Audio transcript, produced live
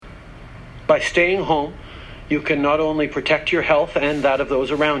By staying home, you can not only protect your health and that of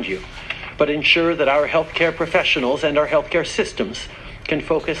those around you, but ensure that our healthcare professionals and our healthcare systems can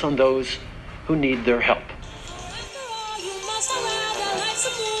focus on those who need their help.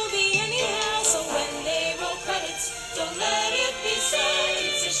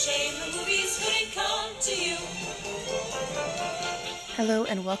 Hello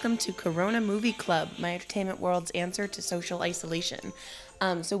and welcome to Corona Movie Club, my entertainment world's answer to social isolation.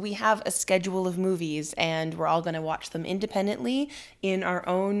 So we have a schedule of movies and we're all going to watch them independently in our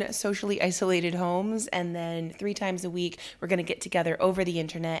own socially isolated homes, and then 3 times a week we're going to get together over the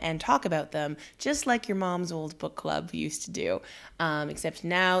internet and talk about them, just like your mom's old book club used to do. Except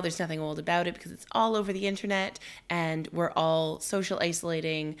now there's nothing old about it because it's all over the internet and we're all social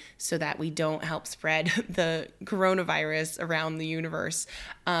isolating so that we don't help spread the coronavirus around the universe.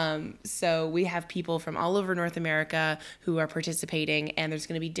 So we have people from all over North America who are participating, and there's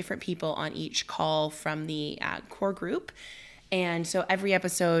going to be different people on each call from the core group. And so every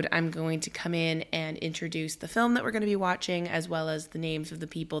episode, I'm going to come in and introduce the film that we're going to be watching, as well as the names of the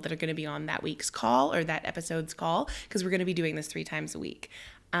people that are going to be on that week's call or that episode's call, because we're going to be doing this 3 times a week.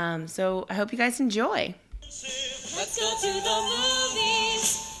 So I hope you guys enjoy. Let's go to the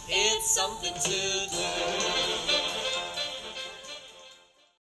movies. It's something to do.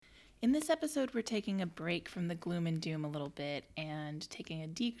 In this episode, we're taking a break from the gloom and doom a little bit and taking a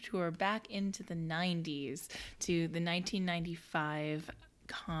detour back into the 90s to the 1995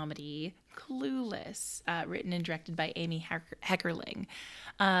 comedy Clueless, written and directed by Amy Heckerling.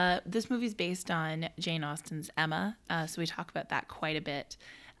 This movie is based on Jane Austen's Emma, so we talk about that quite a bit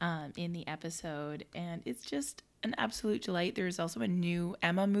in the episode, and it's just an absolute delight. There's also a new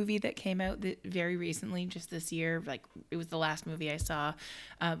Emma movie that came out very recently, just this year. Like, it was the last movie I saw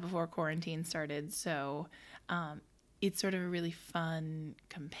before quarantine started. So it's sort of a really fun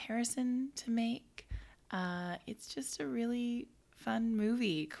comparison to make. It's just a really fun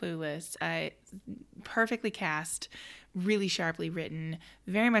movie, Clueless. Perfectly cast, really sharply written,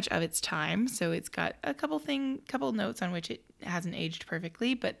 very much of its time. So it's got a couple notes on which it hasn't aged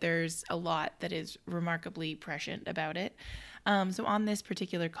perfectly, but there's a lot that is remarkably prescient about it. So on this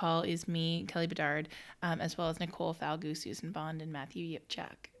particular call is me, Kelly Bedard, as well as Nicole Falgoose, Susan Bond, and Matthew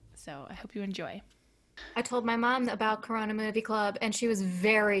Yipchak. So I hope you enjoy. I told my mom about Corona Movie Club, and she was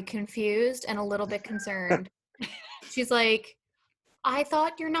very confused and a little bit concerned. She's like, I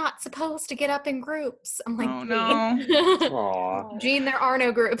thought you're not supposed to get up in groups. I'm like, oh no. Aww. Gene, there are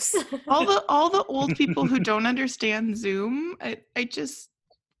no groups. all the old people who don't understand Zoom, I just.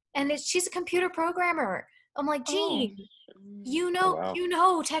 And she's a computer programmer. I'm like, Gene, you wow.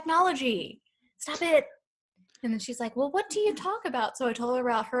 know technology. Stop it. And then she's like, well, what do you talk about? So I told her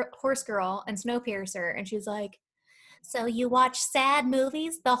about her Horse Girl and Snowpiercer, and she's like, so you watch sad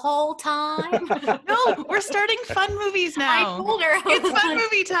movies the whole time? No, we're starting fun movies now. I told her. It's fun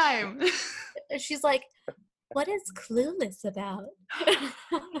movie time. She's like, what is Clueless about?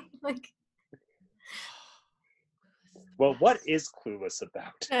 Like, well, what is Clueless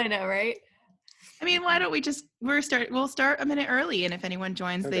about? I know, right? I mean, why don't we we'll start a minute early, and if anyone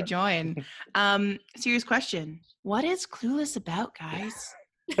joins, they join. Serious question. What is Clueless about, guys?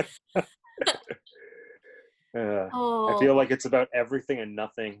 I feel like it's about everything and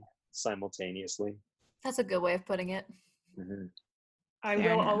nothing simultaneously. That's a good way of putting it. Mm-hmm. I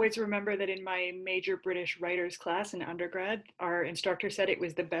will always remember that in my major British writers class in undergrad, our instructor said it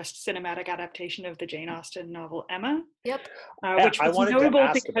was the best cinematic adaptation of the Jane Austen novel Emma. Yep. Which was notable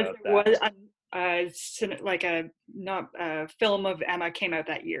because there was a film of Emma came out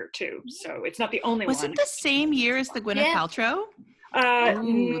that year too. So it's not the only one. Was it the same year as the Gwyneth Paltrow?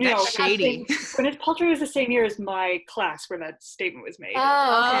 No, that's shady. Gwyneth Paltrow was the same year as my class where that statement was made.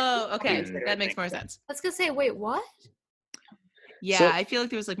 Oh, okay. That makes more sense. I was gonna say, wait, what? Yeah, so, I feel like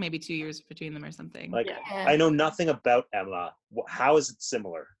there was like maybe 2 years between them or something. Like, yeah. I know nothing about Emma. How is it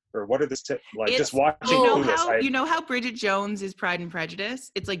similar? Or what are the just watching you know how Bridget Jones is Pride and Prejudice?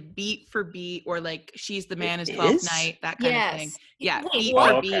 It's like beat for beat, or like She's the Man is 12th Night, that kind of thing. Yeah, beat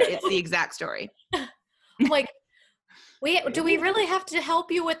for beat, it's the exact story. Like, do we really have to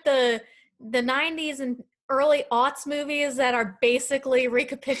help you with the 90s and early aughts movies that are basically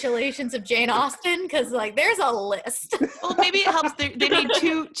recapitulations of Jane Austen? Because like there's a list. Well, maybe it helps. They made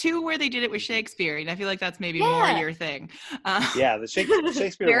two where they did it with Shakespeare, and I feel like that's maybe more your thing. Yeah, the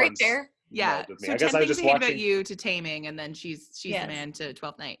Shakespeare very one's fair. Yeah, so I guess 10 I was Things just I Hate watching About You to Taming, and then She's the Man to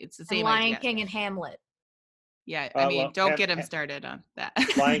 12th Night. It's the same Lion idea. King and Hamlet. Yeah, I mean, don't get him started on that.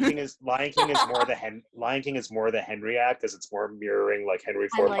 Lion King is more the Henry act because it's more mirroring like Henry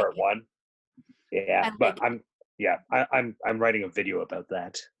IV Part 1. Yeah, but I'm writing a video about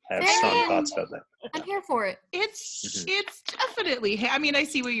that. I have Very strong good. thoughts about that. I'm here for it. It's definitely. I mean, I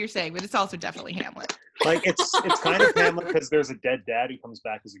see what you're saying, but it's also definitely Hamlet. Like it's kind of Hamlet because there's a dead dad who comes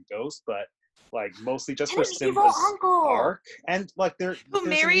back as a ghost, but like mostly just And for an evil Simba's uncle. arc, and like Who there's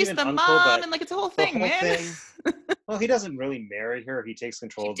marries an the uncle, mom but and like it's a whole the thing, whole man. thing. Well, he doesn't really marry her. He takes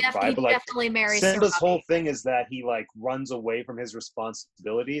control He of the tribe, but like definitely marries Simba's Sarabi. whole thing is that he like runs away from his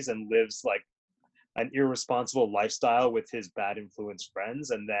responsibilities and lives like an irresponsible lifestyle with his bad influence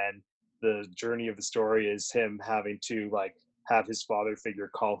friends, and then the journey of the story is him having to like have his father figure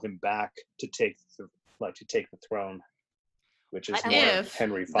call him back to take the throne, which is What more if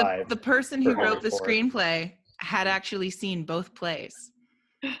Henry V. the person who for wrote the Henry IV. screenplay had actually seen both plays.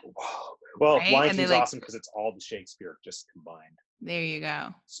 Well, Right? Lion And they, King's like- awesome because it's all the Shakespeare just combined. There you go.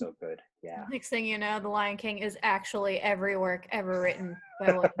 So good. Yeah. Next thing you know, The Lion King is actually every work ever written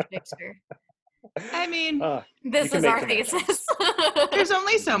by William Shakespeare. I mean, This can is make our connections. thesis. there's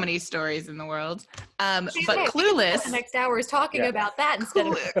only so many stories in the world. But We can spend Clueless, the next hour is talking Yeah. about that instead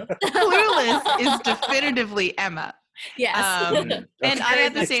of Clueless is definitively Emma. yes. And I Very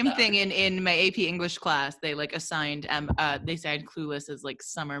had the much same so. thing in my AP English class. They like assigned they assigned Clueless as like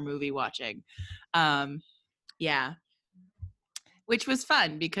summer movie watching. Yeah. Which was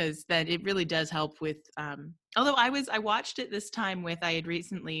fun because then it really does help with although I watched it this time with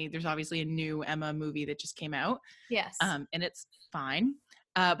there's obviously a new Emma movie that just came out. Yes. And it's fine.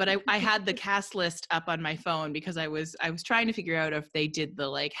 But I had the cast list up on my phone because I was trying to figure out if they did the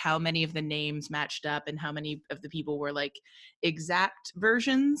like how many of the names matched up and how many of the people were like exact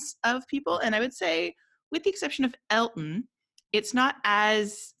versions of people. And I would say, with the exception of Elton, it's not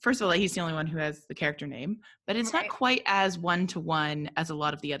as, first of all, he's the only one who has the character name, but it's not Right. quite as one-to-one as a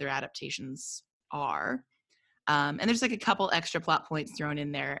lot of the other adaptations are. And there's like a couple extra plot points thrown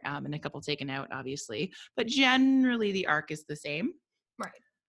in there and a couple taken out, obviously. But generally the arc is the same.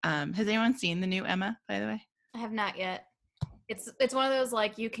 Right. Has anyone seen the new Emma, by the way? I have not yet. It's one of those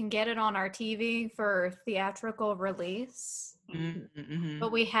like you can get it on our TV for theatrical release, Mm-hmm. but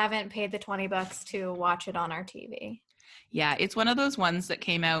we haven't paid the $20 to watch it on our TV. Yeah, it's one of those ones that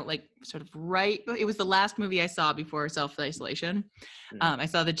came out like sort of it was the last movie I saw before Self-Isolation. I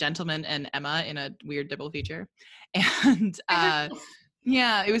saw The Gentleman and Emma in a weird double feature. And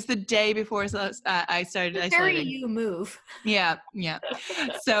yeah, it was the day before I started Very isolating. you move. Yeah.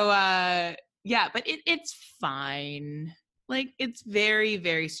 So yeah, but it's fine. Like it's very,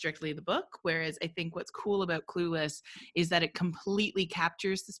 very strictly the book. Whereas I think what's cool about Clueless is that it completely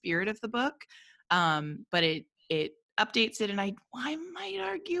captures the spirit of the book. But it updates it, and I might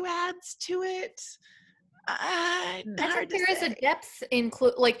argue adds to it. I think there is a depth in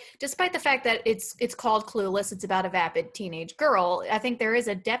like, despite the fact that it's called Clueless, it's about a vapid teenage girl. I think there is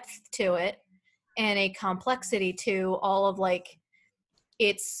a depth to it and a complexity to all of like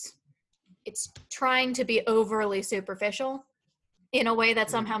it's trying to be overly superficial in a way that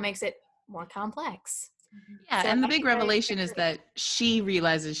somehow makes it more complex. Yeah, So and the I big think that is revelation is very- that she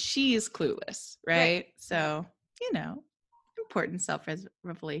realizes she is clueless, right? So, important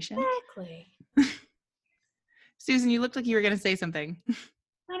self-revelation. Exactly. Susan, you looked like you were going to say something.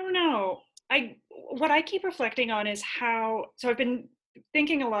 I don't know. What I keep reflecting on is so I've been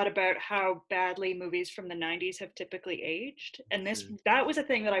thinking a lot about how badly movies from the 90s have typically aged, and that was a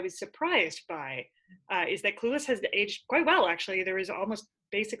thing that I was surprised by, is that Clueless has aged quite well, actually. There is almost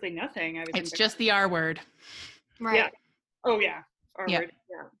basically nothing. It's just the R word. Right. Yeah. Oh yeah. R Yeah. word.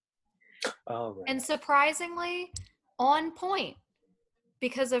 Yeah. Oh, right. And surprisingly on point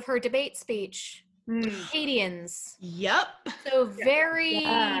because of her debate speech. Acadians. Yep. So very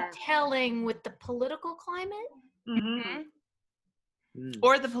Yeah. telling with the political climate. Mm-hmm.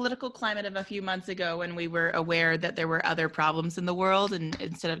 Or the political climate of a few months ago when we were aware that there were other problems in the world, and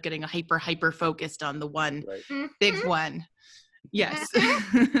instead of getting hyper focused on the one Right. big one. Yes.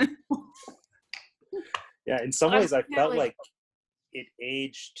 Yeah, in some ways I felt Definitely. like it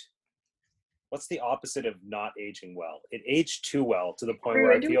aged. What's the opposite of not aging well? It aged too well to the point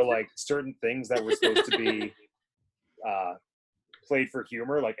where I feel like certain things that were supposed to be played for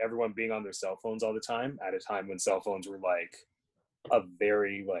humor, like everyone being on their cell phones all the time at a time when cell phones were like a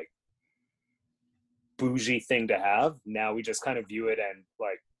very like bougie thing to have. Now we just kind of view it and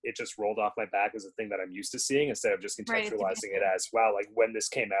like it just rolled off my back as a thing that I'm used to seeing instead of just Right, it's contextualizing it as, wow, like when this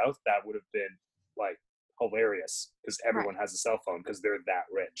came out, that would have been like hilarious because everyone has a cell phone because they're that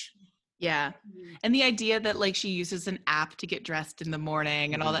rich. Yeah. And the idea that like she uses an app to get dressed in the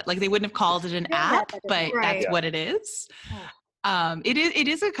morning and all that, like they wouldn't have called it an app, but Right. that's Yeah. what it is. It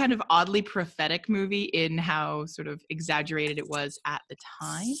is a kind of oddly prophetic movie in how sort of exaggerated it was at the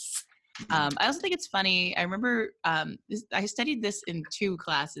time. I also think it's funny. I remember I studied this in 2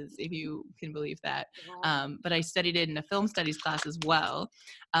 classes, if you can believe that. But I studied it in a film studies class as well,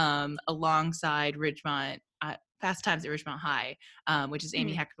 alongside Ridgemont, Fast Times at Ridgemont High, which is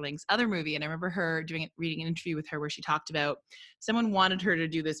Amy Heckerling's other movie. And I remember her reading an interview with her where she talked about someone wanted her to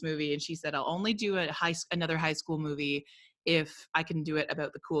do this movie, and she said, "I'll only do another high school movie if I can do it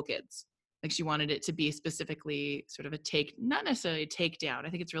about the cool kids." Like, she wanted it to be specifically sort of not necessarily a takedown.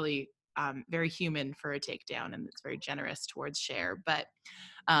 I think it's really very human for a takedown, and it's very generous towards Cher. But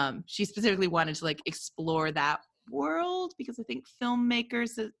she specifically wanted to like explore that world, because I think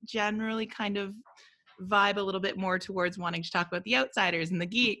filmmakers generally kind of vibe a little bit more towards wanting to talk about the outsiders and the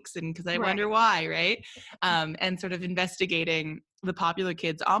geeks, and because I wonder why, right? And sort of investigating the popular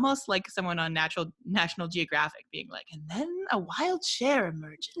kids, almost like someone on National Geographic being like, and then a wild Cher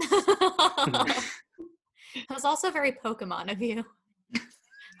emerges. That was also very Pokemon of you.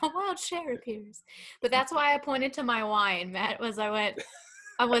 A wild Cher appears. But that's why I pointed to my wine, Matt, I was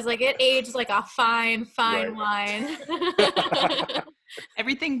like, it aged like a fine wine.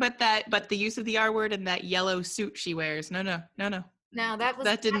 Everything but the use of the R word and that yellow suit she wears. No. No,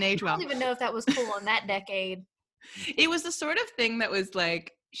 that didn't age well. I don't even know if that was cool in that decade. It was the sort of thing that was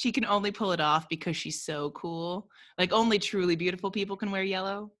like, she can only pull it off because she's so cool. Like, only truly beautiful people can wear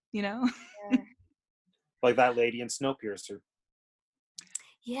yellow, you know? Yeah. Like that lady in Snowpiercer.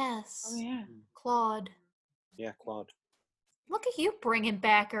 Yes. Oh yeah. Claude. Yeah, Claude. Look at you bringing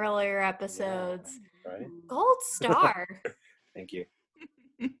back earlier episodes. Yeah, right? Gold star. Thank you.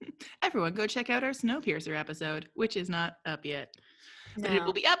 Everyone go check out our Snowpiercer episode, which is not up yet. No. But it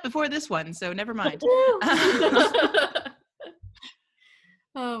will be up before this one, so never mind.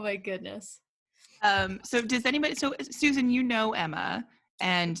 Oh my goodness. So Susan, you know Emma,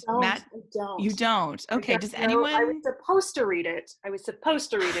 and Matt, I don't. you don't. Okay, does I anyone? was supposed to read it in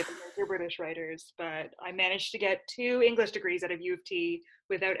Your British Writers, but I managed to get 2 English degrees out of U of T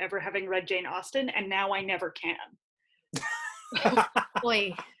without ever having read Jane Austen, and now I never can.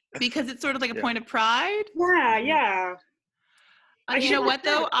 Boy. Because it's sort of like a point of pride. Yeah. You know what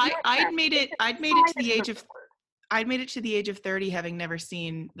though? I'd made it to the age of 30, having never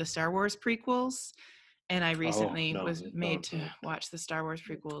seen the Star Wars prequels, and I recently was made to watch the Star Wars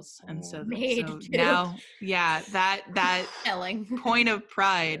prequels, and so now, yeah, that Telling. point of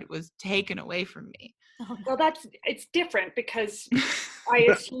pride was taken away from me. Well, it's different because I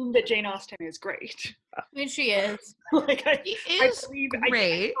assume that Jane Austen is great. I mean, she is. Like, She is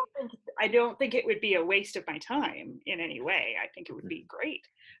great. I don't think it would be a waste of my time in any way. I think it would be great,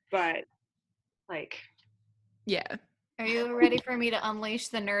 but like, yeah. Are you ready for me to unleash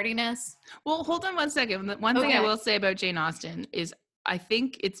the nerdiness? Well, hold on one second. One thing I will say about Jane Austen is I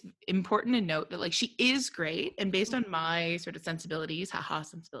think it's important to note that, like, she is great, and based on my sort of sensibilities,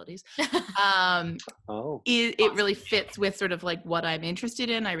 it really fits with sort of like what I'm interested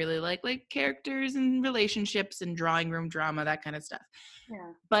in. I really like characters and relationships and drawing room drama, that kind of stuff.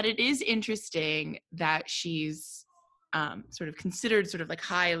 yeah. But it is interesting that she's sort of considered sort of like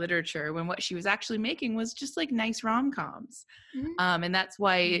high literature when what she was actually making was just like nice rom-coms. And that's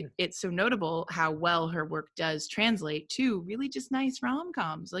why it's so notable how well her work does translate to really just nice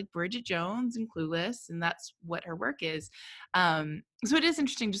rom-coms like Bridget Jones and Clueless, and that's what her work is. So it is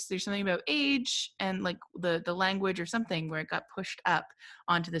interesting, just there's something about age and like the language or something where it got pushed up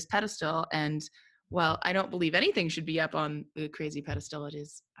onto this pedestal. And well, I don't believe anything should be up on the crazy pedestal. It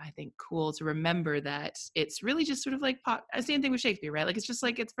is, I think, cool to remember that it's really just sort of like same thing with Shakespeare, right? Like, it's just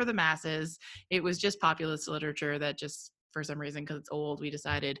like, it's for the masses. It was just populist literature that just, for some reason, because it's old, we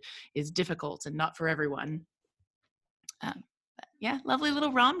decided is difficult and not for everyone. Yeah, lovely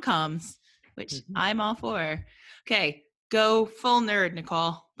little rom-coms, which I'm all for. Okay, go full nerd,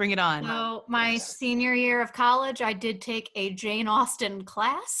 Nicole. Bring it on. So my senior year of college, I did take a Jane Austen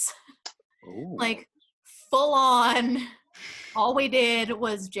class. Ooh. Like, full on, all we did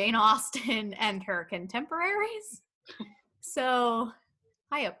was Jane Austen and her contemporaries. So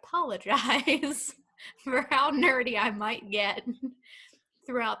I apologize for how nerdy I might get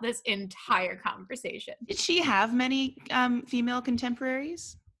throughout this entire conversation. Did she have many female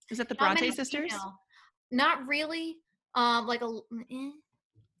contemporaries? Is that the Bronte sisters? Female. Not really. Because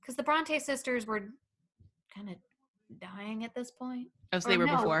the Bronte sisters were kind of dying at this point. Oh, so they were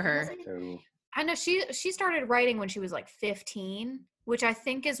before her. I know she started writing when she was like 15, which I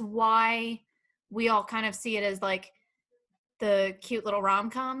think is why we all kind of see it as like the cute little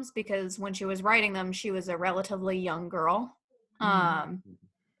rom-coms, because when she was writing them, she was a relatively young girl.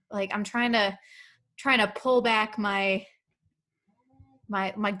 Like, I'm trying to pull back my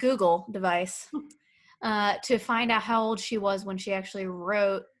Google device to find out how old she was when she actually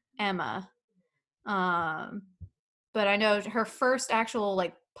wrote Emma. But I know her first actual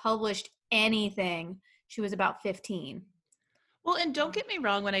like published anything, she was about 15. Well, and don't get me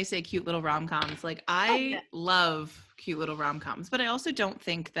wrong when I say cute little rom-coms. Like, yeah. I love cute little rom-coms, but I also don't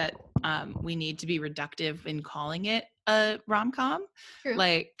think that we need to be reductive in calling it a rom-com. True.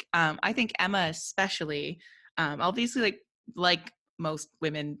 Like, I think Emma especially, obviously, like most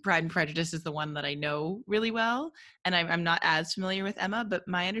women, Pride and Prejudice is the one that I know really well, and I'm not as familiar with Emma, but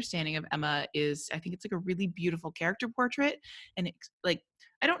my understanding of Emma is I think it's like a really beautiful character portrait, and it's like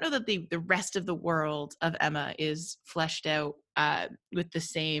I don't know that the rest of the world of Emma is fleshed out with the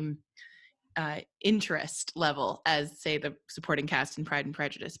same interest level as, say, the supporting cast in Pride and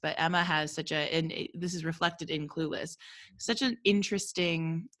Prejudice. But Emma has this is reflected in Clueless, such an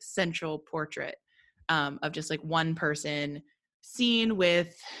interesting central portrait of just like one person seen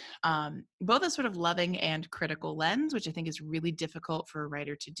with both a sort of loving and critical lens, which I think is really difficult for a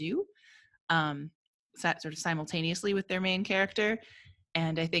writer to do, sort of simultaneously with their main character.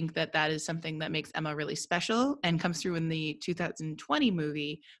 And I think that is something that makes Emma really special and comes through in the 2020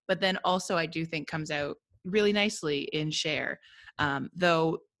 movie, but then also I do think comes out really nicely in Cher.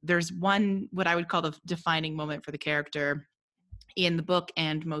 Though there's one, what I would call the defining moment for the character in the book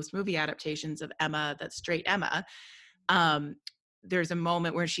and most movie adaptations of Emma, that's straight Emma. There's a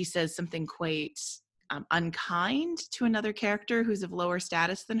moment where she says something quite unkind to another character who's of lower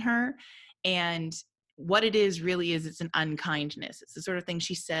status than her. And what it is really is it's an unkindness. It's the sort of thing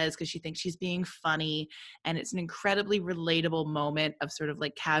she says because she thinks she's being funny. And it's an incredibly relatable moment of sort of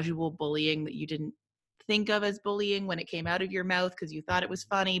like casual bullying that you didn't think of as bullying when it came out of your mouth because you thought it was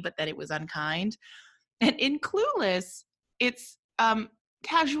funny, but that it was unkind. And in Clueless, it's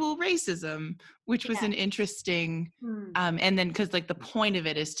casual racism, which was an interesting, and then because like the point of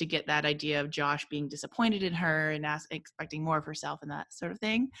it is to get that idea of Josh being disappointed in her and expecting more of herself and that sort of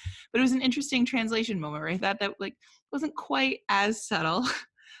thing. But it was an interesting translation moment where I thought that like wasn't quite as subtle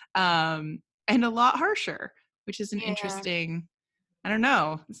and a lot harsher, which is an interesting, I don't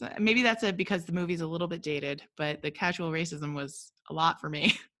know, maybe that's because the movie's a little bit dated, but the casual racism was a lot for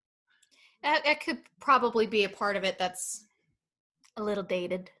me. That could probably be a part of it that's a little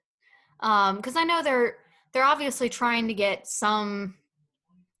dated, because I know they're obviously trying to get some,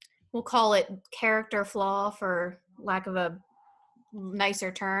 we'll call it character flaw for lack of a nicer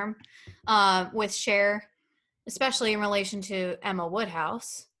term, with Cher, especially in relation to Emma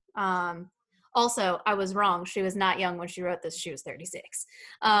Woodhouse. Also, I was wrong. She was not young when she wrote this. She was 36.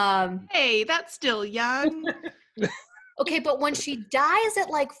 Hey, that's still young. Okay, but when she dies at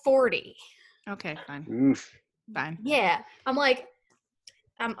like 40. Okay, fine. Oof. Fine. Yeah,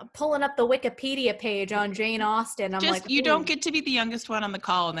 I'm pulling up the Wikipedia page on Jane Austen. I'm just, like, you ooh. don't get to be the youngest one on the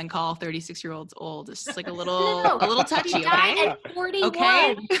call and then call 36-year-olds old. It's just like a little, No. a little touchy. She died at 41.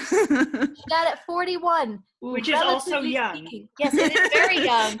 Okay. She died at 41. Which is also Relatively young. speaking. Yes, it is very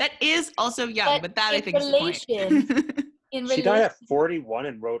young. That is also young, but that I in think is the point. She died at 41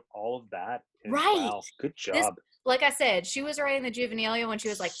 and wrote all of that. Right. Wow, good job. Like I said, she was writing the Juvenilia when she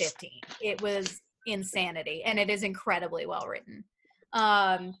was like 15. It was insanity, and it is incredibly well written.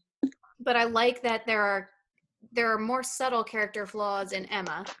 But I like that there are more subtle character flaws in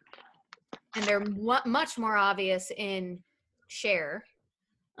Emma, and they're much more obvious in Cher.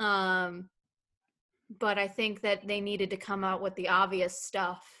 But I think that they needed to come out with the obvious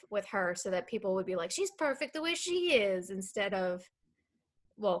stuff with her so that people would be like, she's perfect the way she is, instead of,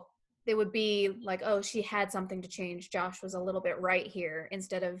 well, they would be like, oh, she had something to change. Josh was a little bit right here,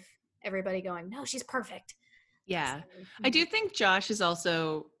 instead of everybody going, no, she's perfect. Yeah. I do think Josh is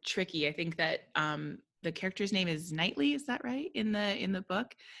also tricky. I think that the character's name is Knightley, is that right? In the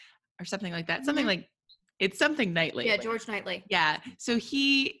book or something like that. Something like, it's something Knightley. Yeah, George Knightley. Yeah. So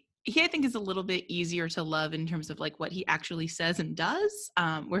he I think is a little bit easier to love in terms of like what he actually says and does.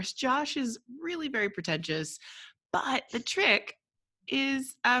 Whereas Josh is really very pretentious, but the trick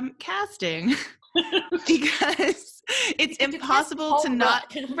is casting. Because it's impossible to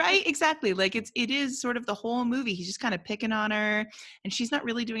not right, exactly, like it is sort of the whole movie he's just kind of picking on her and she's not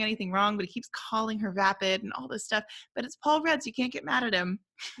really doing anything wrong, but he keeps calling her vapid and all this stuff, but it's Paul Rudd, so you can't get mad at him,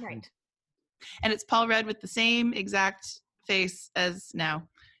 right? And it's Paul Rudd with the same exact face as now,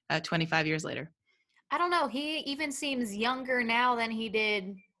 25 years later. I don't know, he even seems younger now than he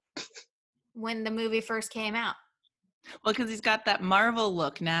did when the movie first came out. Well, because he's got that Marvel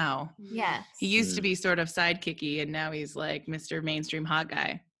look now. Yes. He used to be sort of sidekicky, and now he's like Mr. Mainstream hot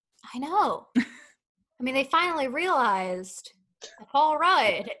guy. I know. I mean, they finally realized that Paul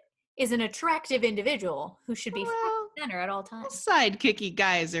Rudd is an attractive individual who should be front and center at all times. Sidekicky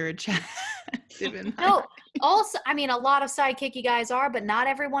guys are attractive in my No, also, I mean, a lot of sidekicky guys are, but not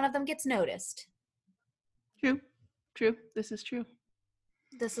every one of them gets noticed. True. This is true.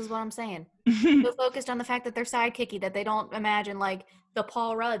 This is what I'm saying. So focused on the fact that they're sidekicky that they don't imagine like the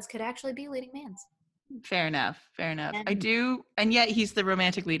Paul Rudds could actually be leading mans. Fair enough. I And- do, and yet he's the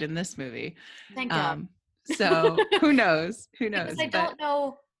romantic lead in this movie. Thank God. So who knows? Because I don't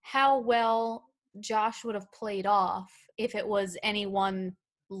know how well Josh would have played off if it was anyone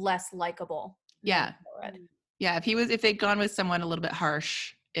less likable. Yeah. Yeah, if they'd gone with someone a little bit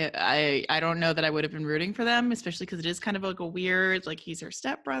harsh, I don't know that I would have been rooting for them, especially because it is kind of like a weird, like he's her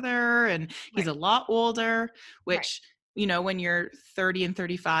stepbrother and he's a lot older, which, you know, when you're 30 and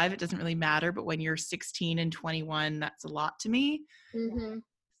 35, it doesn't really matter. But when you're 16 and 21, that's a lot to me. Mm-hmm.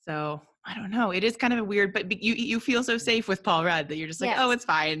 So I don't know. It is kind of a weird, but you feel so safe with Paul Rudd that you're just like, Yes. oh, it's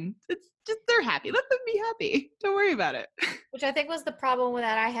fine. It's just, they're happy. Let them be happy. Don't worry about it. Which I think was the problem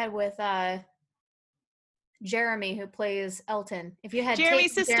that I had with Jeremy, who plays Elton. If you had Jeremy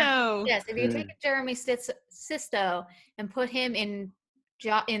taken Sisto. yes, if you had taken Jeremy Sisto and put him in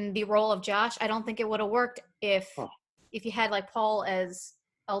the role of Josh, I don't think it would have worked if you had like Paul as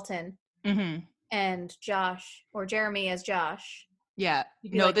Elton and Josh or Jeremy as Josh. Yeah.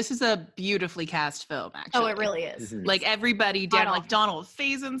 You'd be No, like- this is a beautifully cast film, actually. Oh, it really is. Like everybody down, like Donald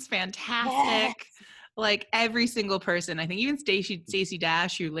Faison's fantastic. Yes. Like every single person. I think even Stacey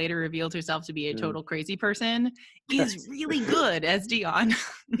Dash, who later revealed herself to be a total crazy person, is really good as Dion.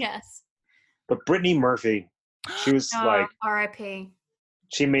 Yes. But Brittany Murphy, she was like, R.I.P.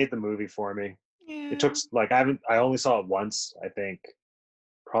 she made the movie for me. Yeah. It took like I only saw it once, I think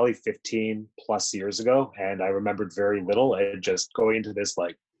probably 15 plus years ago, and I remembered very little. And just going into this,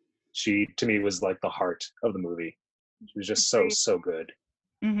 like, she to me was like the heart of the movie. She was just so good.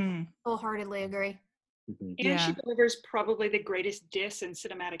 Wholeheartedly agree. And she delivers probably the greatest diss in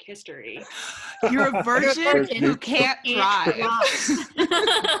cinematic history. You're a virgin who can't drive.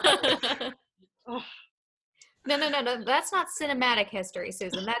 No. That's not cinematic history,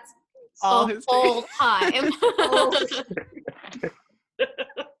 Susan. That's All of history. all time.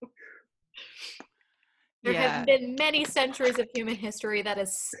 There have been many centuries of human history that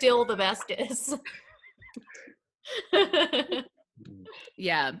is still the best is.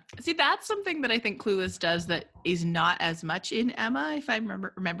 Yeah. See, that's something that I think Clueless does that is not as much in Emma, if I'm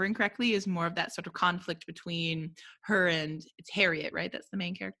remembering correctly, is more of that sort of conflict between her and it's Harriet, right? That's the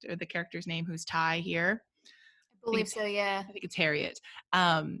main character, the character's name, who's Ty here. I believe so, yeah. I think it's Harriet.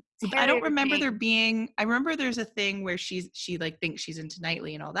 But I don't remember there being, I remember there's a thing where she like thinks she's into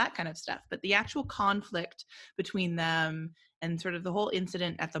Knightley and all that kind of stuff, but the actual conflict between them and sort of the whole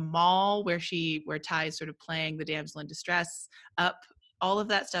incident at the mall where Ty is sort of playing the damsel in distress up, all of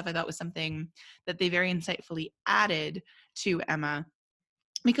that stuff I thought was something that they very insightfully added to Emma,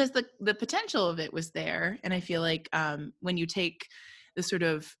 because the potential of it was there. And I feel like when you take the sort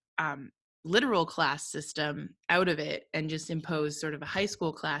of literal class system out of it and just impose sort of a high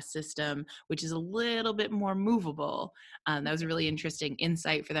school class system, which is a little bit more movable, that was a really interesting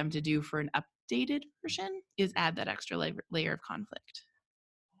insight for them to do for an updated version, is add that extra layer of conflict.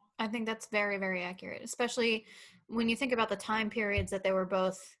 I think that's very, very accurate, especially when you think about the time periods that they were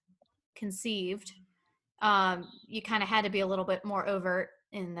both conceived. You kind of had to be a little bit more overt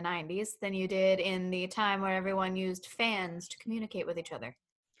in the 90s than you did in the time where everyone used fans to communicate with each other.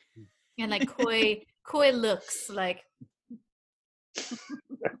 And like coy looks, like.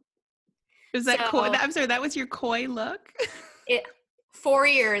 Is that coy? I'm sorry, that was your coy look? 4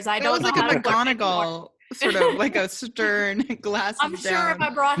 years. I don't know. It was like a McGonagall, sort of like a stern glasses I'm down. sure if I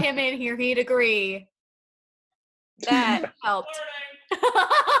brought him in here, he'd agree. That helped.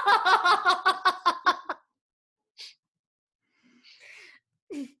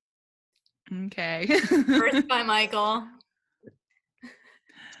 Okay. First by Michael.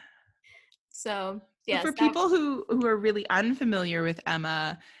 So, yes. For people who are really unfamiliar with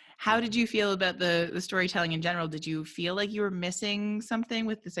Emma, how did you feel about the storytelling in general? Did you feel like you were missing something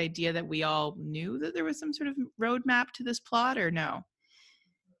with this idea that we all knew that there was some sort of roadmap to this plot, or no?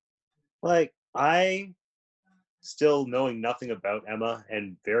 Like, I, still knowing nothing about Emma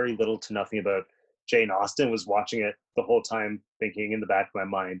and very little to nothing about Jane Austen, was watching it the whole time thinking in the back of my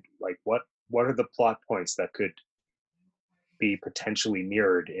mind, like, what are the plot points that could be potentially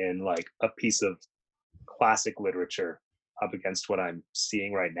mirrored in like a piece of classic literature up against what I'm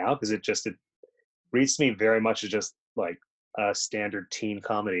seeing right now? Because it reads to me very much as just like a standard teen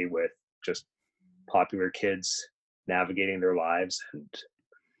comedy with just popular kids navigating their lives and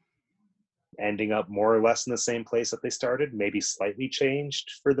ending up more or less in the same place that they started, maybe slightly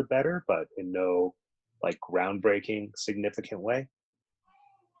changed for the better, but in no like groundbreaking significant way.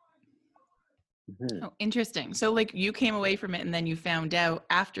 Mhm. Oh, interesting. So like you came away from it and then you found out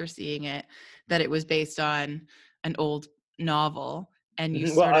after seeing it that it was based on an old novel and you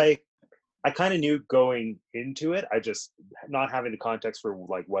Well, sort of I kind of knew going into it. I just not having the context for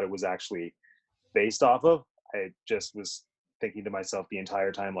like what it was actually based off of. I just was thinking to myself the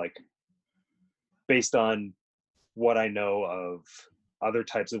entire time, like based on what I know of other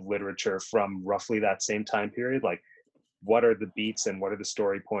types of literature from roughly that same time period, like what are the beats and what are the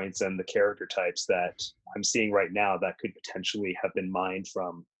story points and the character types that I'm seeing right now that could potentially have been mined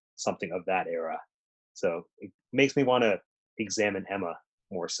from something of that era. So it makes me want to examine Emma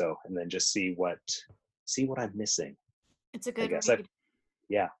more so and then just see what I'm missing. It's a I good guess read.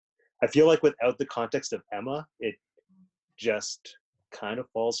 yeah. I feel like without the context of Emma, it just kind of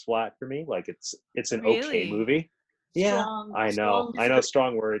falls flat for me. Like it's an okay really movie. Yeah, Strong, I know. strong I know disagree.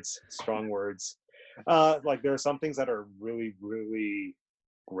 strong words. Strong words. Like there are some things that are really, really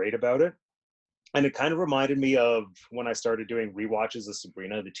great about it. And it kind of reminded me of when I started doing rewatches of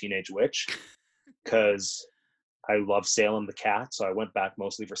Sabrina the Teenage Witch, because I love Salem the cat, so I went back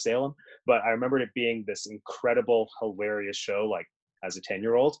mostly for Salem. But I remembered it being this incredible, hilarious show, like as a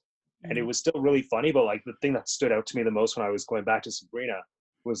 10-year-old. And it Mhm. was still really funny, but like the thing that stood out to me the most when I was going back to Sabrina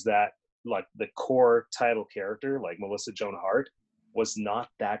was that like the core title character, like Melissa Joan Hart, was not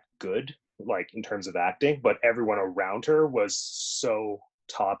that good, like in terms of acting, but everyone around her was so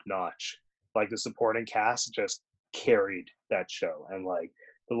top notch. Like the supporting cast just carried that show. And like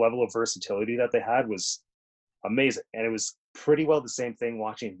the level of versatility that they had was amazing. And it was pretty well the same thing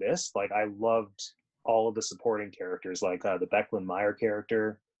watching this. Like I loved all of the supporting characters, like the Becklin Meyer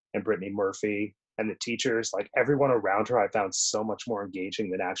character and Brittany Murphy and the teachers. Like everyone around her, I found so much more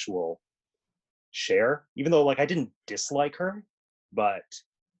engaging than actual Cher. Even though like I didn't dislike her, but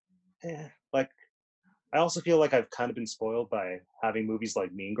like I also feel like I've kind of been spoiled by having movies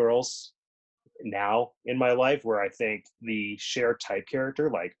like Mean Girls now in my life, where I think the Cher type character,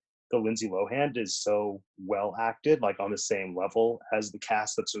 like the Lindsay Lohan, is so well acted, like on the same level as the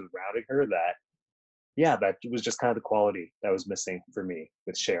cast that's surrounding her. That yeah, that was just kind of the quality that was missing for me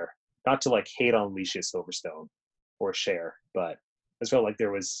with Cher. Not to like hate on Alicia Silverstone or Cher, but I just felt like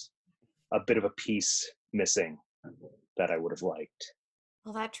there was a bit of a piece missing that I would have liked.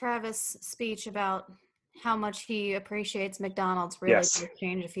 Well, that Travis speech about how much he appreciates McDonald's really Yes, did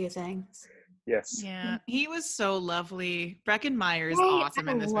change a few things. yes. Yeah, he was so lovely. Breckin Meyer is Hey, awesome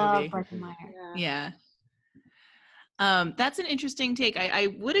I in this love movie. Breckenmeyer. Yeah. Yeah. That's an interesting take. I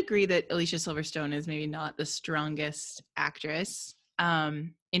would agree that Alicia Silverstone is maybe not the strongest actress.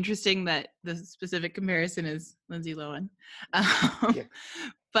 Interesting that the specific comparison is Lindsay Lohan. Yeah.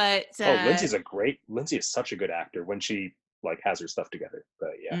 But Oh, Lindsay is such a good actor when she like has her stuff together. But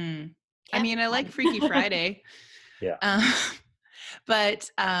yeah, I mean, I like Freaky Friday. yeah. Um, but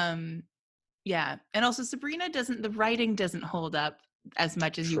yeah, and also Sabrina the writing doesn't hold up as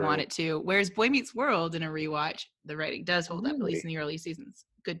much as you want True. it to. Whereas Boy Meets World in a rewatch, the writing does hold up, at least Really? in the early seasons.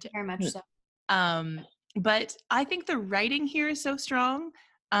 Good tip. Very much so. But I think the writing here is so strong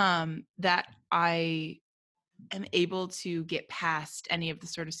that I am able to get past any of the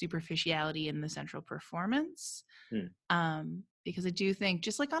sort of superficiality in the central performance. Because I do think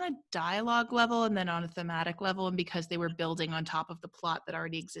just like on a dialogue level and then on a thematic level, and because they were building on top of the plot that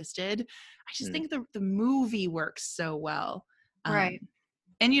already existed, I just think the movie works so well. Right.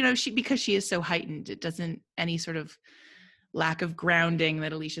 And because she is so heightened, it doesn't, any sort of lack of grounding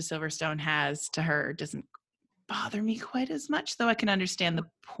that Alicia Silverstone has to her doesn't bother me quite as much, though I can understand the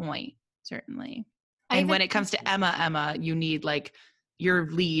point, certainly. And when it comes to Emma, you need like your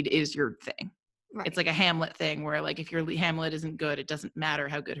lead is your thing. Right. It's like a Hamlet thing where like if your Hamlet isn't good, it doesn't matter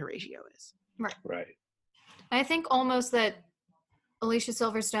how good Horatio is. Right. I think almost that Alicia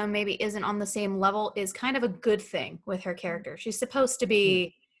Silverstone maybe isn't on the same level is kind of a good thing with her character. She's supposed to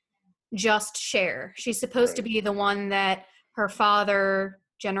be just Cher. She's supposed to be the one that her father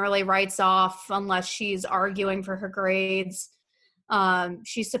generally writes off unless she's arguing for her grades.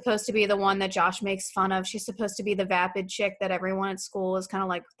 She's supposed to be the one that Josh makes fun of. She's supposed to be the vapid chick that everyone at school is kind of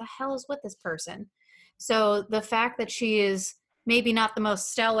like, what the hell is with this person? So the fact that she is maybe not the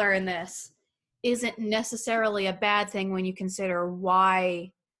most stellar in this isn't necessarily a bad thing when you consider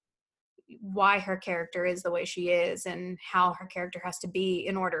why her character is the way she is and how her character has to be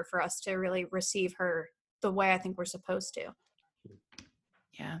in order for us to really receive her the way I think we're supposed to.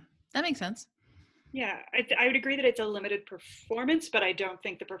 Yeah, that makes sense. Yeah, I would agree that it's a limited performance, but I don't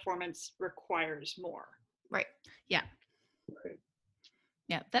think the performance requires more. Right. Yeah.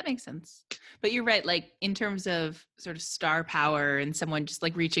 Yeah, that makes sense. But you're right, like in terms of sort of star power and someone just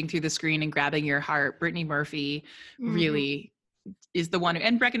like reaching through the screen and grabbing your heart, Brittany Murphy really is the one,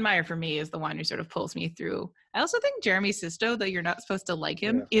 and Breckin Meyer for me is the one who sort of pulls me through. I also think Jeremy Sisto, though you're not supposed to like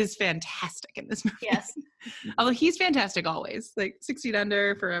him, is fantastic in this movie. Yes. Although he's fantastic always, like 6 Feet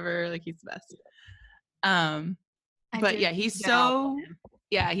Under, forever, like he's the best. But yeah, he's so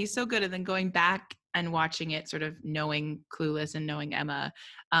good. And then going back and watching it, sort of knowing Clueless and knowing Emma,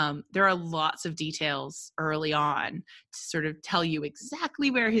 there are lots of details early on to sort of tell you exactly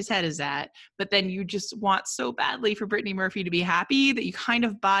where his head is at. But then you just want so badly for Brittany Murphy to be happy that you kind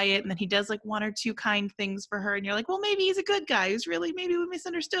of buy it. And then he does like one or two kind things for her. And you're like, well, maybe he's a good guy who's really, maybe we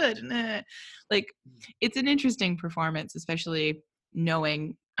misunderstood. And like, it's an interesting performance, especially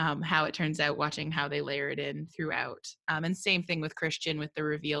knowing how it turns out, watching how they layer it in throughout. And same thing with Christian, with the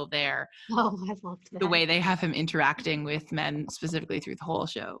reveal there. Oh, I loved that. The way they have him interacting with men specifically through the whole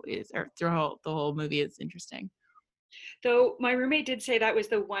show the whole movie is interesting. Though my roommate did say that was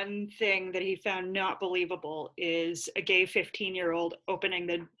the one thing that he found not believable, is a gay 15-year-old opening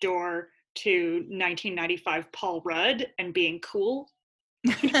the door to 1995 Paul Rudd and being cool.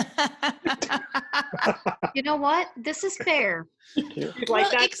 You know what? This is fair.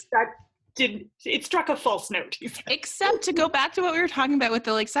 It struck a false note. Except to go back to what we were talking about with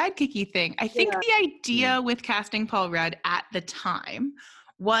the like sidekicky thing. I think the idea with casting Paul Rudd at the time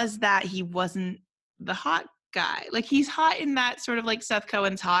was that he wasn't the hot guy. Like he's hot in that sort of like Seth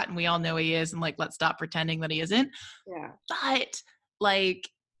Cohen's hot and we all know he is, and like let's stop pretending that he isn't. Yeah. But like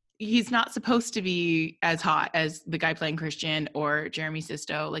he's not supposed to be as hot as the guy playing Christian or Jeremy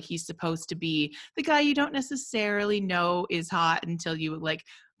Sisto. Like he's supposed to be the guy you don't necessarily know is hot until you like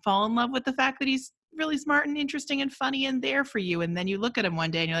fall in love with the fact that he's really smart and interesting and funny and there for you. And then you look at him one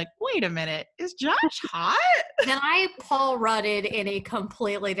day and you're like, wait a minute, is Josh hot? Then I Paul Rudded in a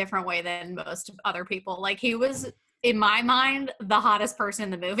completely different way than most other people. Like he was, in my mind, the hottest person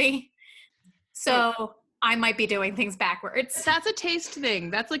in the movie. So I might be doing things backwards. That's a taste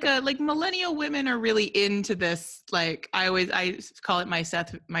thing. That's like millennial women are really into this. Like I call it my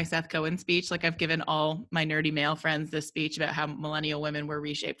Seth Cohen speech. Like I've given all my nerdy male friends this speech about how millennial women were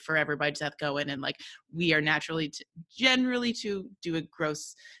reshaped forever by Seth Cohen. And like, we are naturally, generally to do a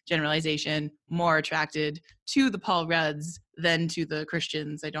gross generalization, more attracted to the Paul Rudds than to the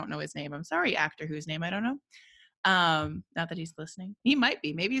Christians. I don't know his name. I'm sorry, actor whose name I don't know. Not that he's listening. He might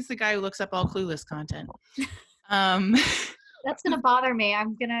be. Maybe he's the guy who looks up all Clueless content. That's gonna bother me.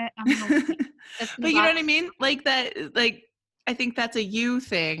 I'm gonna but you know what I mean? Like that, like I think that's a you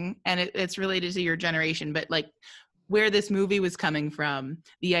thing and it's related to your generation, but like where this movie was coming from,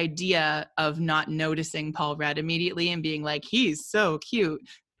 the idea of not noticing Paul Rudd immediately and being like, he's so cute,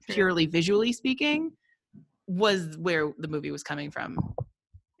 purely visually speaking, was where the movie was coming from.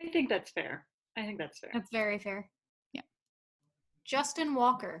 I think that's fair. That's very fair. Yeah. Justin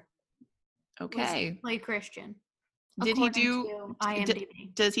Walker. Okay. Played Christian. Did he do to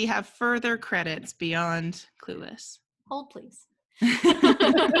IMDb. Does he have further credits beyond Clueless? Hold please.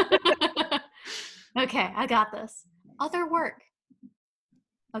 Okay, I got this. Other work.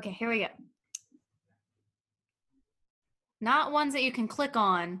 Okay, here we go. Not ones that you can click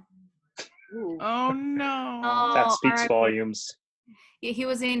on. Ooh. Oh no. Oh, That speaks alright. volumes. He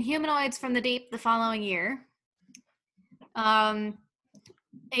was in Humanoids from the Deep the following year. A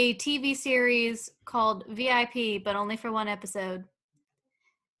TV series called VIP, but only for one episode.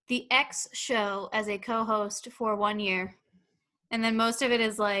 The X Show as a co-host for 1 year. And then most of it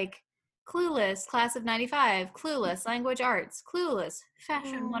is like Clueless, Class of 95, Clueless, Language Arts, Clueless,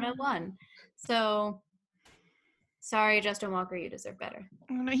 Fashion 101. So, sorry, Justin Walker, you deserve better.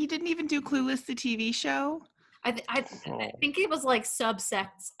 Oh, no, he didn't even do Clueless, the TV show. I think it was like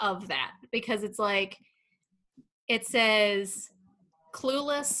subsects of that because it's like, it says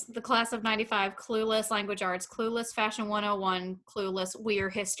Clueless, the Class of 95, Clueless, Language Arts, Clueless, Fashion 101, Clueless,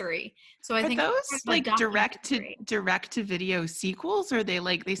 We're History. So I Are think those there's a like direct documentary. to video sequels, or they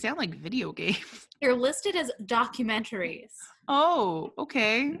sound like video games? They're listed as documentaries. Oh,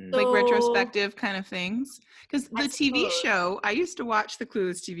 okay. Mm. Like So- retrospective kind of things. Because I the TV suppose. show, I used to watch the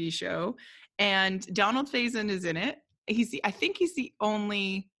Clueless TV show, and Donald Faison is in it. I think he's the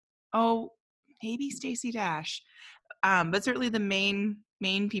only, maybe Stacey Dash. But certainly the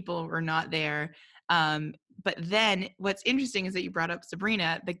main people were not there. But then what's interesting is that you brought up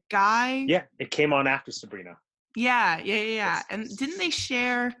Sabrina. The guy. Yeah, it came on after Sabrina. Yeah. Yes. And didn't they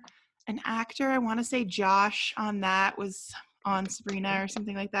share an actor? I want to say Josh on that was on Sabrina or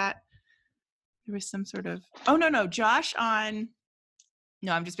something like that. There was some sort of, no, Josh on,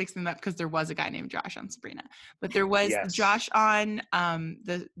 no, I'm just mixing them up because there was a guy named Josh on Sabrina, but there was Yes. Josh on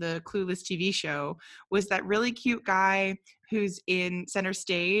the Clueless TV show was that really cute guy who's in Center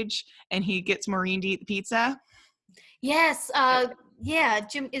Stage and he gets Maureen to eat the pizza. Yes. Yeah.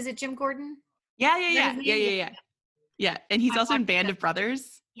 Jim. Is it Jim Gordon? Yeah, Is that yeah, his yeah, name? yeah, yeah, yeah. And he's I also in watched Band that. of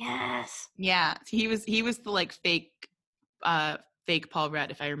Brothers. Yes. Yeah, he was the like fake Paul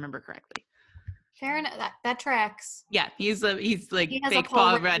Rudd, if I remember correctly. Fair enough. That tracks. Yeah, he's like He has a fake Paul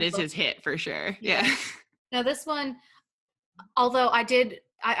Paul Rudd Rudd is look. his hit for sure. Yeah. Yeah. Now this one, although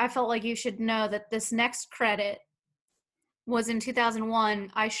I felt like you should know that this next credit was in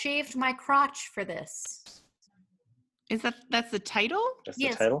 2001. I shaved my crotch for this. That's the title? That's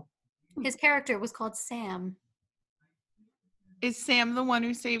Yes. the title. His character was called Sam. Is Sam the one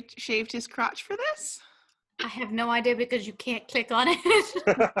who shaved his crotch for this? I have no idea because you can't click on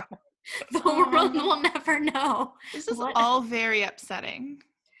it. The world will never know. This is What? all very upsetting.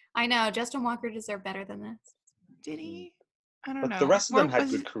 I know. Justin Walker deserved better than this. Did he? I don't But know. the rest of them had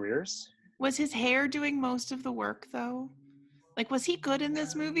Was- good careers. Was his hair doing most of the work though? Like, was he good in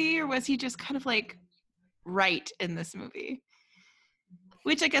this movie, or was he just kind of like right in this movie?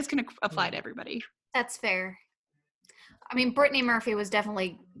 Which I guess can apply to everybody. That's fair. I mean, Brittany Murphy was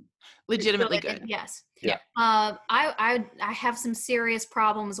definitely Legitimately good. Yes. Yeah. I have some serious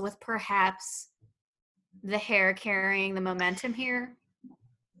problems with perhaps the hair carrying the momentum here.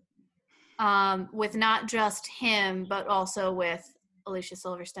 With not just him, but also with Alicia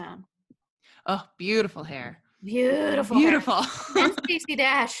Silverstone. Oh, beautiful hair. Beautiful. hair. Beautiful. And Stacey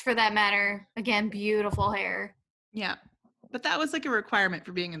Dash, for that matter. Again, beautiful hair. Yeah. But that was like a requirement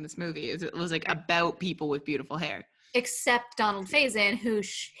for being in this movie. Is it was like about people with beautiful hair. Except Donald Faison, who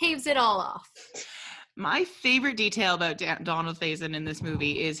shaves it all off. My favorite detail about Donald Faison in this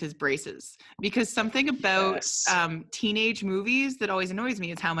movie is his braces, because something about Yes. teenage movies that always annoys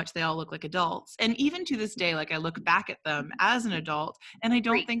me is how much they all look like adults. And even to this day, like I look back at them as an adult and I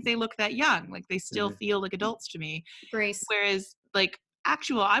don't Great. think they look that young. Like they still Mhm. feel like adults to me. Grace. Whereas like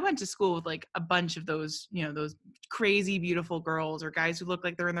I went to school with like a bunch of those, those crazy beautiful girls or guys who look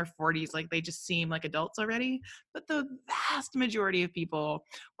like they're in their 40s, like they just seem like adults already. But the vast majority of people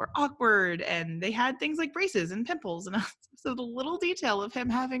were awkward and they had things like braces and pimples. And so the little detail of him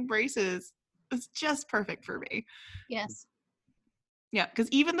having braces was just perfect for me. Yes. Yeah, because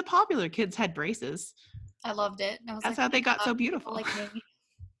even the popular kids had braces. I loved it. I was That's like, how they got so "Oh, beautiful. like me."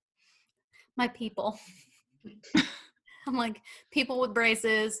 My people. I'm like, people with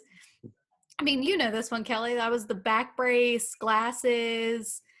braces. I mean, you know this one, Kelly. That was the back brace,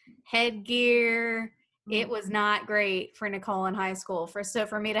 glasses, headgear. It was not great for Nicole in high school.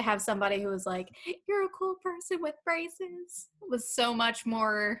 For me to have somebody who was like, "You're a cool person with braces," was so much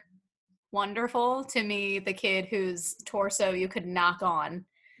more wonderful to me. The kid whose torso you could knock on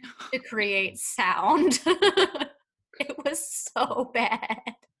to create sound. It was so bad.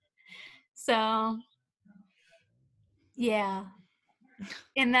 So, yeah.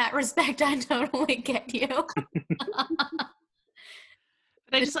 In that respect, I totally get you.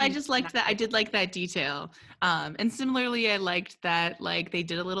 But I just liked that. I did like that detail. And similarly, I liked that like they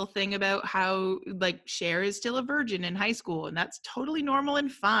did a little thing about how like Cher is still a virgin in high school, and that's totally normal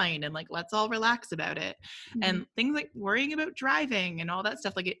and fine. And like let's all relax about it. And things like worrying about driving and all that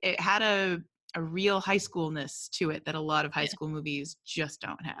stuff. Like it had a real high schoolness to it that a lot of high school movies just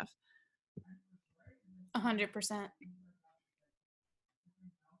don't have. 100%.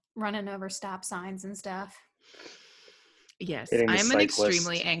 Running over stop signs and stuff. Yes, Hitting the I'm an cyclist.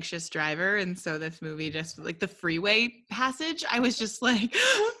 extremely anxious driver, and so this movie just like the freeway passage, I was just like,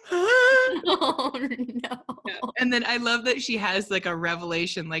 Oh, no. and then I love that she has like a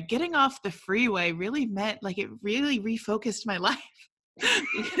revelation, like getting off the freeway really meant like it really refocused my life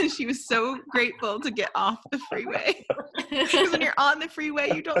because she was so grateful to get off the freeway. Because when you're on the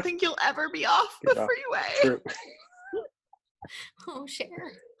freeway, you don't think you'll ever be off the Yeah, freeway. True. Oh, Cher.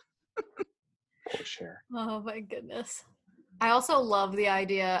 Poor Cher. Oh, my goodness. I also love the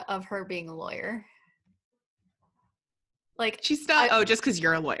idea of her being a lawyer. Like, She's not. Just because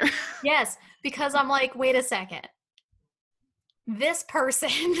you're a lawyer. yes, because I'm like, wait a second. This person,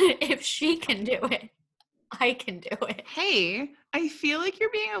 if she can do it, I can do it. Hey, I feel like you're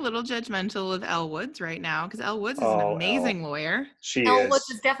being a little judgmental of Elle Woods right now because Elle Woods is an Oh, amazing lawyer. She Elle is. Woods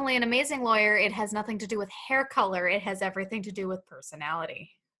is definitely an amazing lawyer. It has nothing to do with hair color. It has everything to do with personality.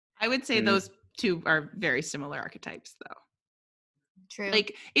 I would say Mhm. those two are very similar archetypes, though. True.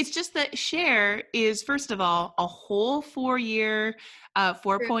 Like, it's just that Cher is, first of all, a whole 4-year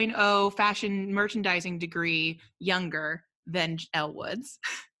 4.0 fashion merchandising degree younger than Elle Woods.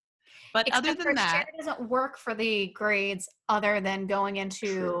 But Except other for than that, Cher doesn't work for the grades other than going into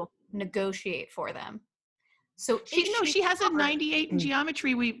True. negotiate for them. So She has a smart? 98 in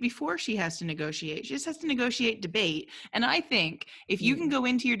geometry before she has to negotiate. She just has to negotiate debate. And I think if you can go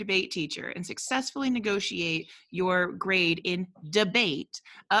into your debate teacher and successfully negotiate your grade in debate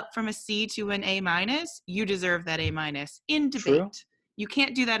up from a C to an A minus, you deserve that A minus in debate. True. You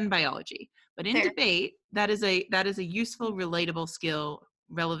can't do that in biology, but in Fair. debate, that is a useful, relatable skill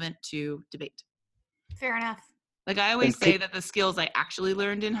relevant to debate. Fair enough. Like I always say that the skills I actually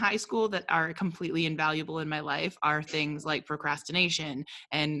learned in high school that are completely invaluable in my life are things like procrastination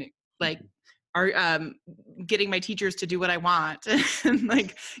and like are getting my teachers to do what I want and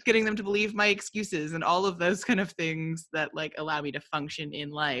like getting them to believe my excuses and all of those kind of things that like allow me to function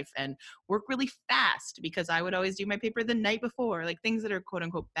in life and work really fast because I would always do my paper the night before. Like things that are quote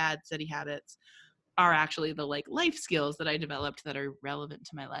unquote bad study habits are actually the like life skills that I developed that are relevant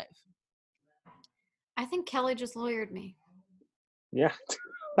to my life. I think Kelly just lawyered me. Yeah.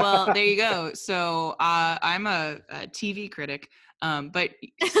 Well, there you go. So I'm a TV critic, but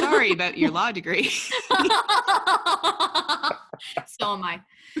sorry about your law degree. So am I.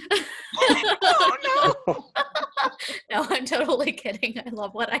 Oh, no. No, I'm totally kidding. I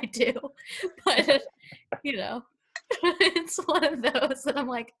love what I do. But, it's one of those that I'm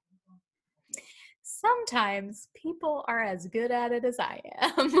like, sometimes people are as good at it as I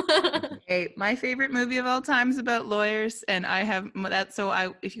am. Hey, my favorite movie of all time is about lawyers, and I have that.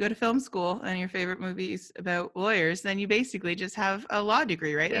 So if you go to film school and your favorite movie is about lawyers, then you basically just have a law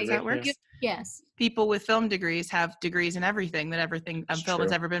degree, right? That's how it works. Yes. People with film degrees have degrees in everything that film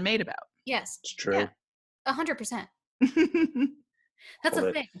has ever been made about. Yes. It's true. Yeah. 100%. That's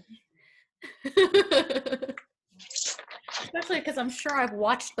a thing. Especially because I'm sure I've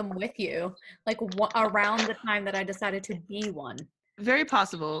watched them with you, like around the time that I decided to be one. Very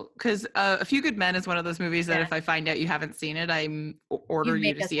possible, because A Few Good Men is one of those movies that if I find out you haven't seen it, I order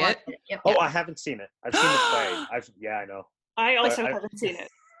you to see it. Yep. Oh, I haven't seen it. I've seen the play. I know. I also haven't seen it.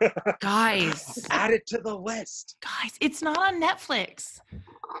 Guys, add it to the list. Guys, it's not on Netflix.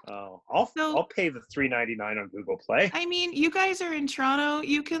 Oh, I'll pay the $3.99 on Google Play. I mean, you guys are in Toronto.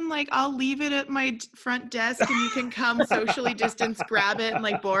 You can I'll leave it at my front desk, and you can come socially distance, grab it,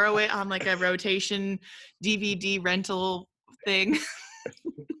 and borrow it on a rotation DVD rental thing.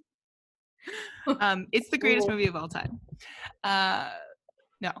 It's the greatest movie of all time.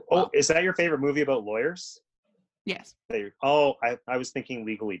 No. Oh, is that your favorite movie about lawyers? Yes. Oh, I was thinking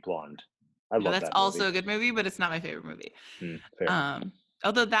Legally Blonde. I love that. That's also a good movie, but it's not my favorite movie. Fair.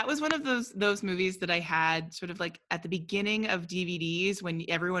 Although that was one of those movies that I had sort of at the beginning of DVDs when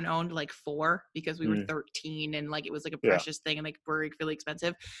everyone owned 4 because we were 13 and it was a precious thing and were really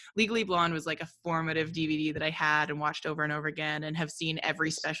expensive. Legally Blonde was a formative DVD that I had and watched over and over again and have seen every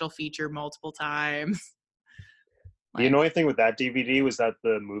special feature multiple times. The annoying thing with that DVD was that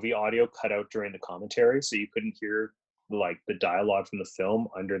the movie audio cut out during the commentary, so you couldn't hear the dialogue from the film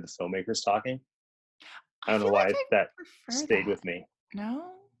under the filmmakers talking. I don't know why that stayed with me.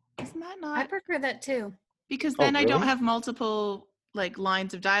 No, isn't that not? I prefer that too. Because then I don't have multiple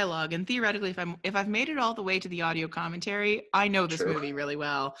lines of dialogue, and theoretically, if I've made it all the way to the audio commentary, I know this movie really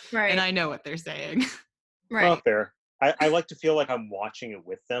well, right? And I know what they're saying. Right. Well, fair. I like to feel like I'm watching it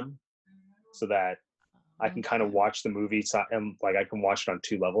with them, so that I can kind of watch the movie and I can watch it on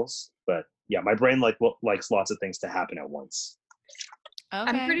 2 levels. But yeah, my brain likes lots of things to happen at once. Okay.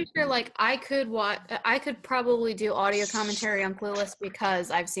 I'm pretty sure I could probably do audio commentary on Clueless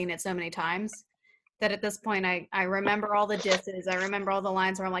because I've seen it so many times that at this point I remember all the disses. I remember all the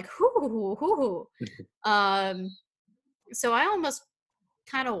lines where I'm like, hoo. So I almost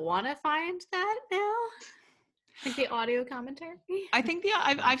kind of want to find that now. The audio commentary. I think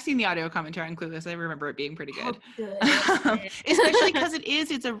I've seen the audio commentary on Clueless. I remember it being pretty good. Oh, good. Especially because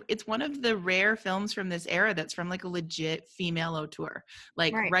it's one of the rare films from this era that's from a legit female auteur,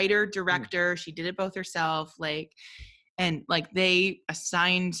 writer, director. She did it both herself, and they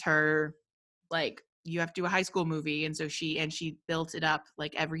assigned her you have to do a high school movie, and so she built it up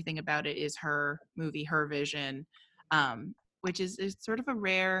everything about it is her movie, her vision, which is sort of a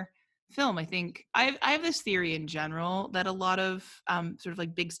rare film. I think I have this theory in general that a lot of sort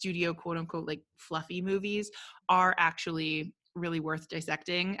of big studio quote unquote fluffy movies are actually really worth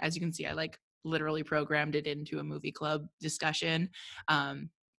dissecting. As you can see, I literally programmed it into a movie club discussion,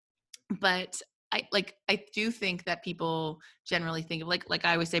 but I do think that people generally think of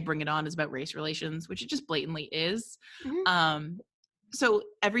I always say Bring It On is about race relations, which it just blatantly is. Mm-hmm. so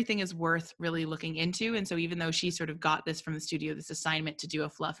everything is worth really looking into. And so even though she sort of got this from the studio, this assignment to do a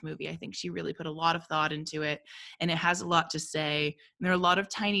fluff movie, I think she really put a lot of thought into it, and it has a lot to say. And there are a lot of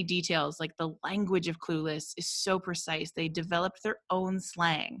tiny details, like the language of Clueless is so precise. They developed their own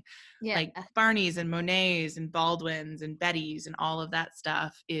slang, Yeah. like Barney's and Monet's and Baldwin's and Betty's and all of that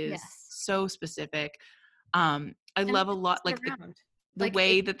stuff is Yes. so specific. I And love a it's lot, like around. the Like,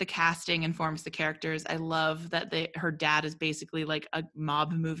 way that the casting informs the characters. I love that her dad is basically like a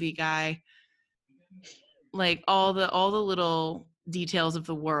mob movie guy. Like all the little details of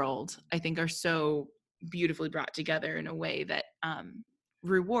the world, I think, are so beautifully brought together in a way that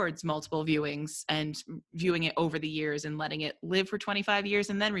rewards multiple viewings and viewing it over the years and letting it live for 25 years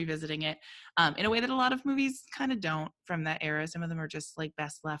and then revisiting it in a way that a lot of movies kind of don't from that era. Some of them are just like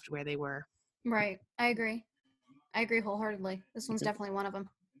best left where they were. Right. I agree wholeheartedly. This one's definitely one of them.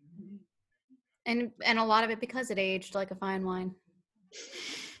 And a lot of it because it aged like a fine wine.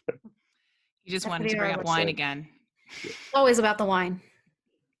 You just That's wanted what to we bring are. up wine again. It's always about the wine.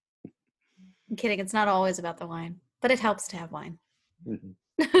 I'm kidding. It's not always about the wine, but it helps to have wine. Mhm.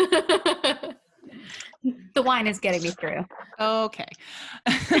 The wine is getting me through. Okay.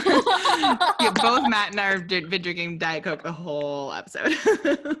 Yeah, both Matt and I have been drinking Diet Coke the whole episode.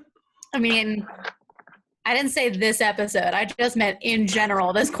 I mean, I didn't say this episode. I just meant in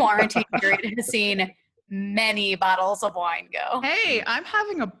general. This quarantine period has seen many bottles of wine go. Hey, I'm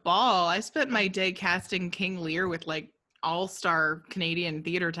having a ball. I spent my day casting King Lear with like all-star Canadian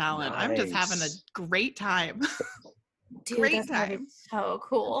theater talent. I'm just having a Nice. great time. Dude, Great that's gonna be time. so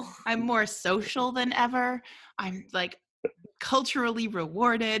cool. I'm more social than ever. I'm like culturally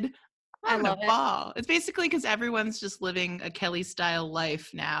rewarded. I I'm love a it. ball. It's basically because everyone's just living a Kelly style life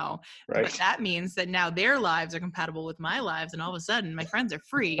now. Right. But that means that now their lives are compatible with my lives, and all of a sudden my friends are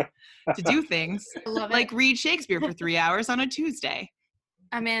free to do things I love like it. read Shakespeare for 3 hours on a Tuesday.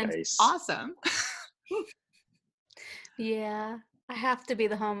 I'm in. Nice. Awesome. Yeah, I have to be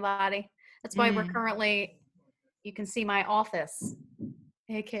the homebody. That's why we're currently, you can see my office,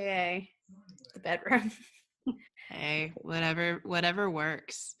 aka the bedroom. Hey, whatever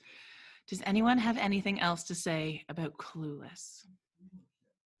works. Does anyone have anything else to say about Clueless?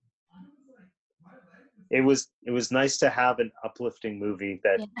 It was nice to have an uplifting movie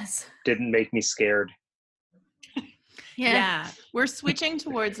that Yes. didn't make me scared. Yeah. We're switching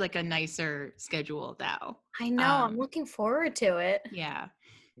towards like a nicer schedule now. I know. I'm looking forward to it. Yeah,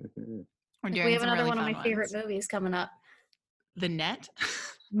 Mhm. we're Like, doing we have some another really one of fun my favorite ones. movies coming up. The Net.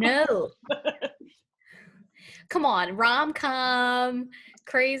 No. Come on, rom-com,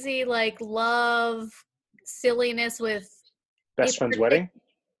 crazy like love, silliness with Best Friend's Wedding?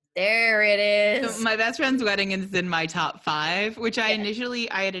 There it is. So my best friend's wedding is in my top 5, which I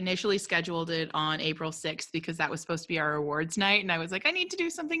had initially scheduled it on April 6th because that was supposed to be our awards night, and I was like, I need to do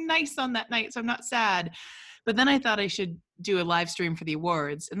something nice on that night so I'm not sad. But then I thought I should do a live stream for the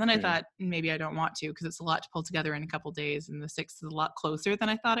awards, and then I thought maybe I don't want to because it's a lot to pull together in a couple days, and the 6th is a lot closer than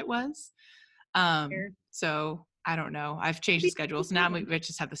I thought it was. So I don't know. I've changed the schedule, so now we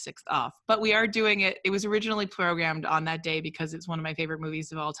just have the 6th off. But we are doing it. It was originally programmed on that day because it's one of my favorite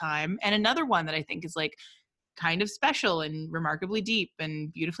movies of all time, and another one that I think is like kind of special and remarkably deep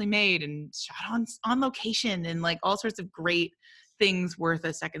and beautifully made and shot on location and like all sorts of great things worth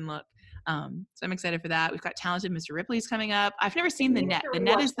a second look. So I'm excited for that. We've got Talented Mr. Ripley's coming up. I've never seen The Net. The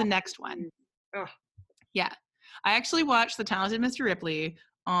Net is the next one. Oh. Yeah. I actually watched The Talented Mr. Ripley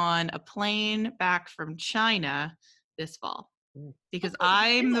on a plane back from China this fall because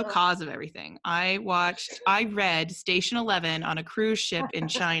I'm the cause of everything. I read Station 11 on a cruise ship in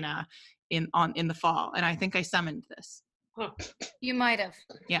China in the fall, and I think I summoned this. You might have.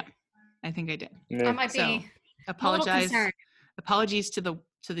 Yeah, I think I did. I might So, be apologize. concerned. Apologies to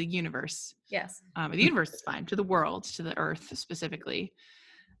the universe. Yes. The universe is fine. To the world, to the earth specifically.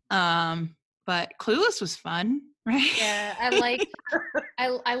 But Clueless was fun, right? Yeah,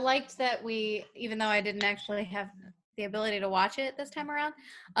 I liked that we, even though I didn't actually have the ability to watch it this time around,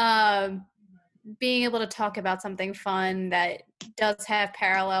 being able to talk about something fun that does have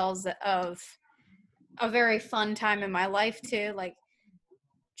parallels of a very fun time in my life too. Like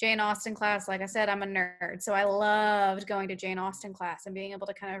Jane Austen class, like I said, I'm a nerd, so I loved going to Jane Austen class and being able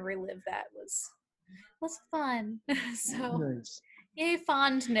to kind of relive that was fun. So Nice. yay,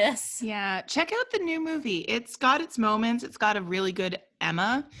 fondness. Yeah, check out the new movie. It's got its moments. It's got a really good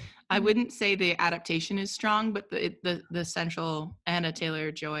Emma. I wouldn't say the adaptation is strong, but the central Anna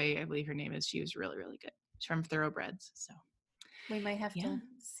Taylor-Joy, I believe her name is, she was really, really good. She's from Thoroughbreds, so. We might have to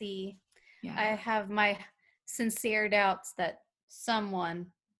see. Yeah. I have my sincere doubts that someone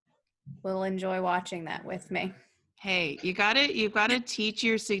will enjoy watching that with me. Hey, you gotta teach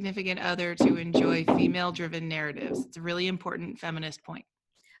your significant other to enjoy female-driven narratives. It's a really important feminist point.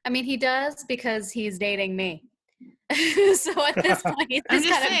 I mean, he does because he's dating me. So at this point, he's I'm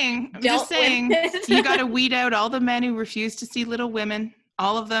just kind of saying, dealt with it. you gotta weed out all the men who refuse to see Little Women.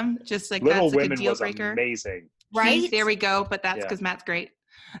 All of them, just like Little that's like a Women deal was breaker. amazing. Right? There we go, but that's Yeah. because Matt's great.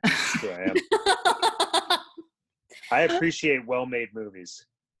 Here I am. I appreciate well-made movies.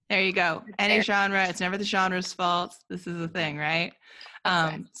 There you go. Any fair. genre, it's never the genre's fault. This is the thing, right?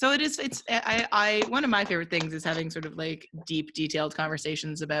 Okay. So I one of my favorite things is having sort of like deep, detailed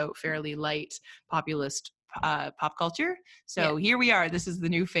conversations about fairly light populist pop culture. So here we are. This is the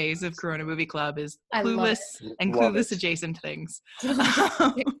new phase of Corona Movie Club is I love clueless and Love clueless it. adjacent things.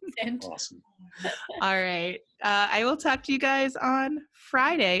 And Awesome. All right. I will talk to you guys on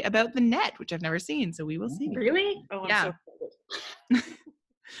Friday about The Net, which I've never seen. So we will see. Really? Oh, I'm Yeah. so excited.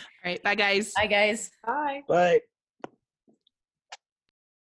 All right. Bye, guys. Bye, guys. Bye. Bye.